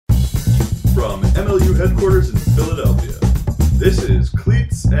from MLU headquarters in Philadelphia. This is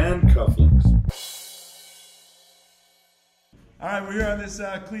Cleats and Cufflinks. All right, we're here on this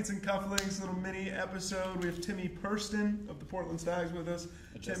Cleats and Cufflinks little mini episode. We have Timmy Perston of the Portland Stags with us.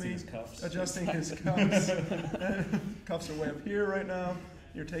 Adjusting his cuffs. Adjusting his cuffs. Cuffs are way up here right now.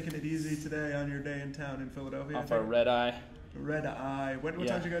 You're taking it easy today on your day in town in Philadelphia. Off our red eye. Red eye. What time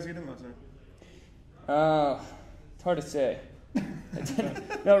did you guys get in last night? It's hard to say.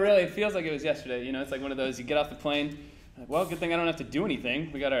 No, really, it feels like it was yesterday. You know, it's like one of those, you get off the plane, like, well, good thing I don't have to do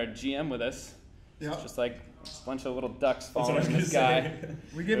anything. We got our GM with us. Yeah. It's just like a bunch of little ducks following this guy.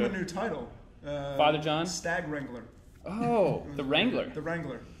 We gave him a new title. Father John? Stag Wrangler. Oh, the Wrangler. The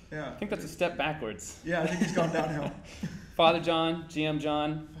Wrangler, yeah. I think that's a step backwards. Yeah, I think he's gone downhill. Father John, GM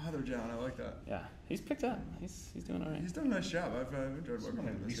John. Father John, I like that. Yeah, he's picked up. He's doing all right. He's done a nice job. I've enjoyed working with him.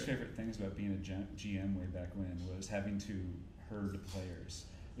 One of my least favorite things about being a GM way back when was having to herd players.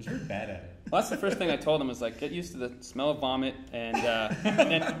 I was very bad at it. Well, that's the first thing I told him was like, get used to the smell of vomit and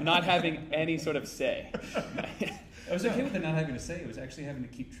not having any sort of say. I was okay with it not having to say. It was actually having to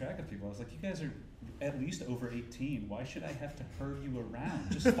keep track of people. I was like, you guys are at least over 18. Why should I have to herd you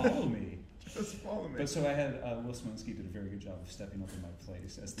around? Just follow me. Just follow me. But so I had Will Smolinski did a very good job of stepping up in my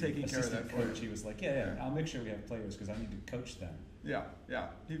place as the taking care of that assistant coach. He was like, yeah, I'll make sure we have players because I need to coach them. Yeah.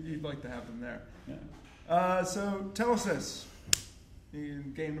 He'd like to have them there. Yeah. So tell us this.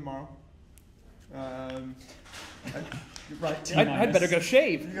 Game tomorrow. Right. I'd better go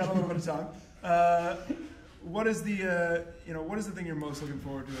shave. You got a little bit of time. What is the thing you're most looking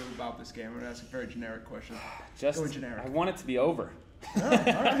forward to about this game? I'm going to ask a very generic question. Go generic. I want it to be over. Oh, all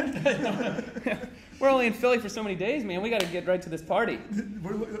right. We're only in Philly for so many days, man. We got to get right to this party.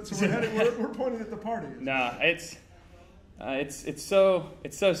 We're pointing at the party. No, it's so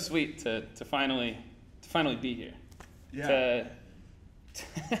sweet to finally be here. Yeah.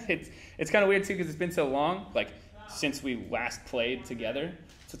 It's kind of weird too because it's been so long, like since we last played together.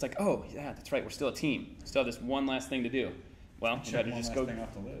 So it's like, oh yeah, that's right. We're still a team. Still have this one last thing to do. Well, we better just go.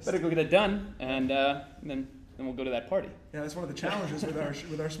 Better go get it done, and then we'll go to that party. Yeah, that's one of the challenges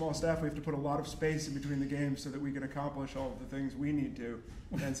with our small staff. We have to put a lot of space in between the games so that we can accomplish all of the things we need to.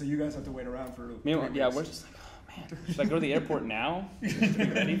 And so you guys have to wait around for. Yeah, we're just like, oh man, should I go to the airport now? Just to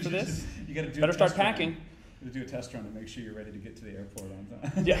be ready for this? You got to do. Better start packing. To do a test run to make sure you're ready to get to the airport on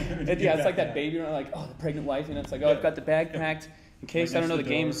time. Yeah, it's like that baby, like, oh, the pregnant wife, and it's like, oh, I've got the bag packed in case, I don't know, the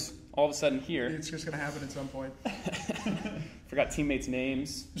game's all of a sudden here. It's just going to happen at some point. Forgot teammates'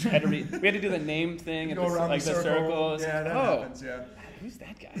 names. We had to do the name thing. Go around the circles. Yeah, that happens, yeah. Who's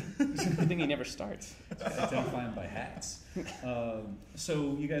that guy? Good thing he never starts. Identify him by hats.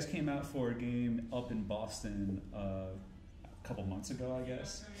 So you guys came out for a game up in Boston a couple months ago, I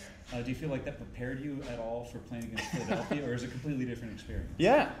guess. Do you feel like that prepared you at all for playing against Philadelphia, or is it a completely different experience?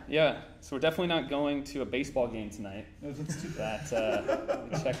 Yeah. So we're definitely not going to a baseball game tonight. Let's do that.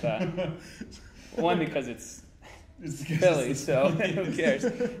 Check that. One, because it's Philly, so who cares?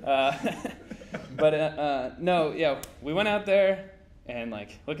 No, yeah, we went out there and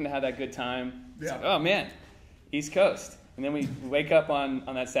like looking to have that good time. It's like, oh man, East Coast. And then we wake up on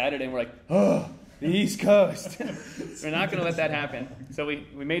that Saturday and we're like, oh, the East Coast. We're not going to let that happen. So we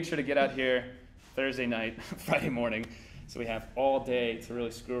made sure to get out here Thursday night, Friday morning. So we have all day to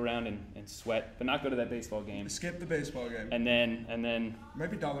really screw around and sweat, but not go to that baseball game. Skip the baseball game. And then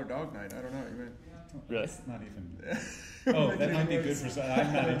maybe Dollar Dog Night. I don't know. Really? It's not even. Oh, that might be good for some.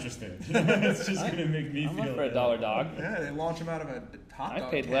 I'm not interested. It's just going to make me I'm feel. up for a dollar dog. Yeah, they launch them out of a hot dog. I've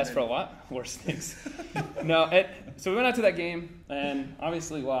paid cannon. less for a lot worse things. So we went out to that game and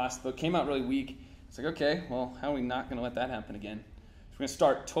obviously lost, but came out really weak. It's like, okay, well, how are we not going to let that happen again? So we're going to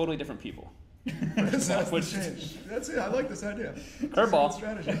start totally different people. That's the change. That's it. I like this idea. Curveball.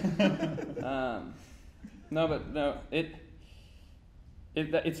 Strategy.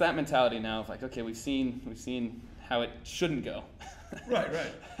 It's that mentality now of like, okay, we've seen how it shouldn't go. Right.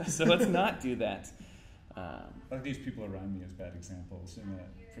 So let's not do that. Like these people around me as bad examples in that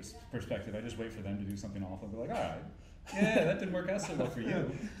perspective. I just wait for them to do something awful and be like, all right. Yeah, that didn't work out so well for you.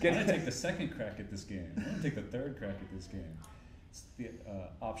 I'm going to take the second crack at this game. I'm going to take the third crack at this game. It's the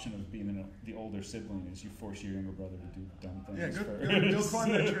option of being the older sibling is you force your younger brother to do dumb things. Yeah, go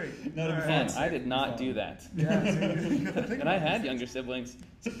climb that tree. I did not do that. Yeah, and I had younger siblings.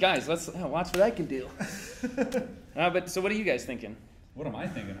 So guys, let's watch what I can do. But so what are you guys thinking? What am I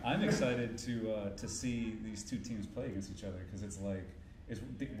thinking? I'm excited to see these two teams play against each other because it's like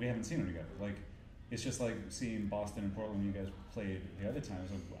we haven't seen them together. Like it's just like seeing Boston and Portland. You guys played the other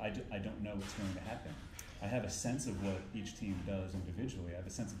times. Like, I don't know what's going to happen. I have a sense of what each team does individually. I have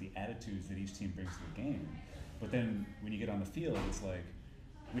a sense of the attitudes that each team brings to the game. But then when you get on the field, it's like,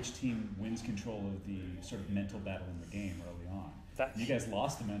 which team wins control of the sort of mental battle in the game early on. You guys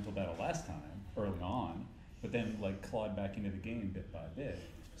lost the mental battle last time, early on, but then like clawed back into the game bit by bit.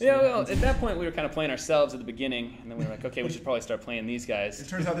 So yeah, well, at that point we were kind of playing ourselves at the beginning, and then we were like, okay, we should probably start playing these guys. It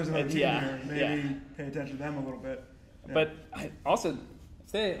turns out there's another team here. Maybe pay attention to them a little bit. Yeah. But also,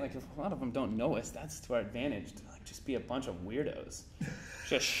 if a lot of them don't know us, that's to our advantage to like just be a bunch of weirdos.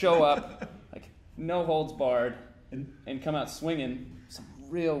 Just show up, like no holds barred, and come out swinging. Some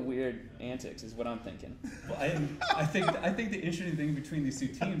real weird antics is what I'm thinking. Well, I think the interesting thing between these two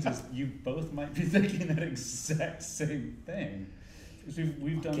teams is you both might be thinking that exact same thing.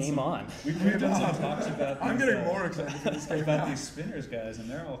 We've done game some, on. We've done some talks about. I'm getting more excited for this game about these spinners guys, and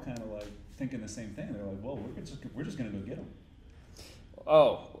they're all kind of like thinking the same thing. They're like, well, we're just going to go get them.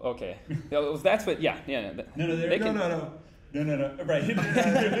 Oh, okay. That's what. Yeah. No. Right.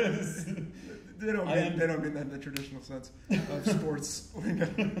 They don't mean that in the traditional sense of sports.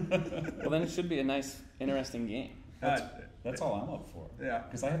 Well, then it should be a nice, interesting game. That's all I'm up for. Yeah.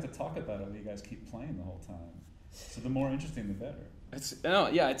 Because I have to talk about it while you guys keep playing the whole time. So the more interesting, the better. It's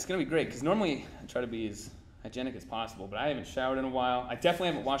going to be great because normally I try to be as hygienic as possible, but I haven't showered in a while. I definitely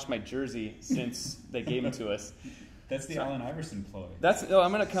haven't washed my jersey since they gave it to us. That's the Allen Iverson ploy.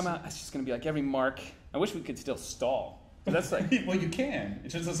 I'm going to come out. It's just going to be like every mark. I wish we could still stall. But that's like well, you can. It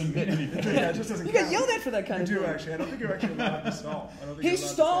just doesn't mean anything. Yeah, it just doesn't. You get yelled at for that kind of thing. You do actually. I don't think you're actually allowed to stall. He's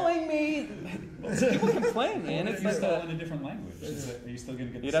stalling me. People complain, man. It's like stall in a different language. Are you still going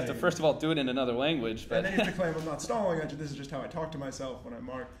to get? You'd have to first of all do it in another language, but and then you have to claim I'm not stalling. This is just how I talk to myself when I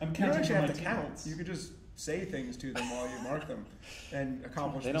mark. I'm you don't actually have to teammates. count. You could just say things to them while you mark them and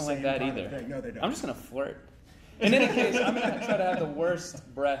accomplish. They the don't same like that kind either. of thing. No, they don't. I'm just going to flirt. In any case, I'm going to try to have the worst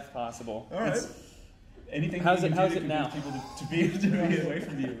breath possible. All right. Anything how's it now? People to be away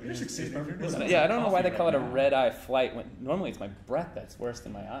from you. Yeah, I don't know why they call it a red-eye flight. When normally it's my breath that's worse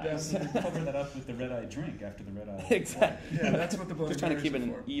than my eyes. Yeah, cover that up with the red-eye drink after the red-eye. Exactly. Yeah, that's what the blood. Just trying to keep it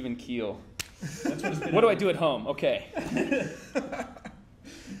an even keel. That's what do I do at home? Okay.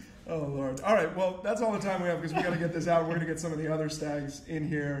 Oh Lord! All right, well that's all the time we have because we got to get this out. We're going to get some of the other stags in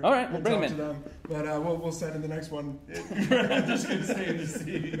here. All right, we'll bring talk them in. to them, but we'll send in the next one. I'm just going to stay in the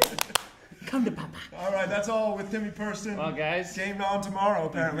seat. Come to Papa. All right, that's all with Timmy Perston. Well, guys. Game on tomorrow.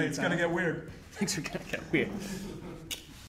 Apparently, it's going to get weird. Things are going to get weird.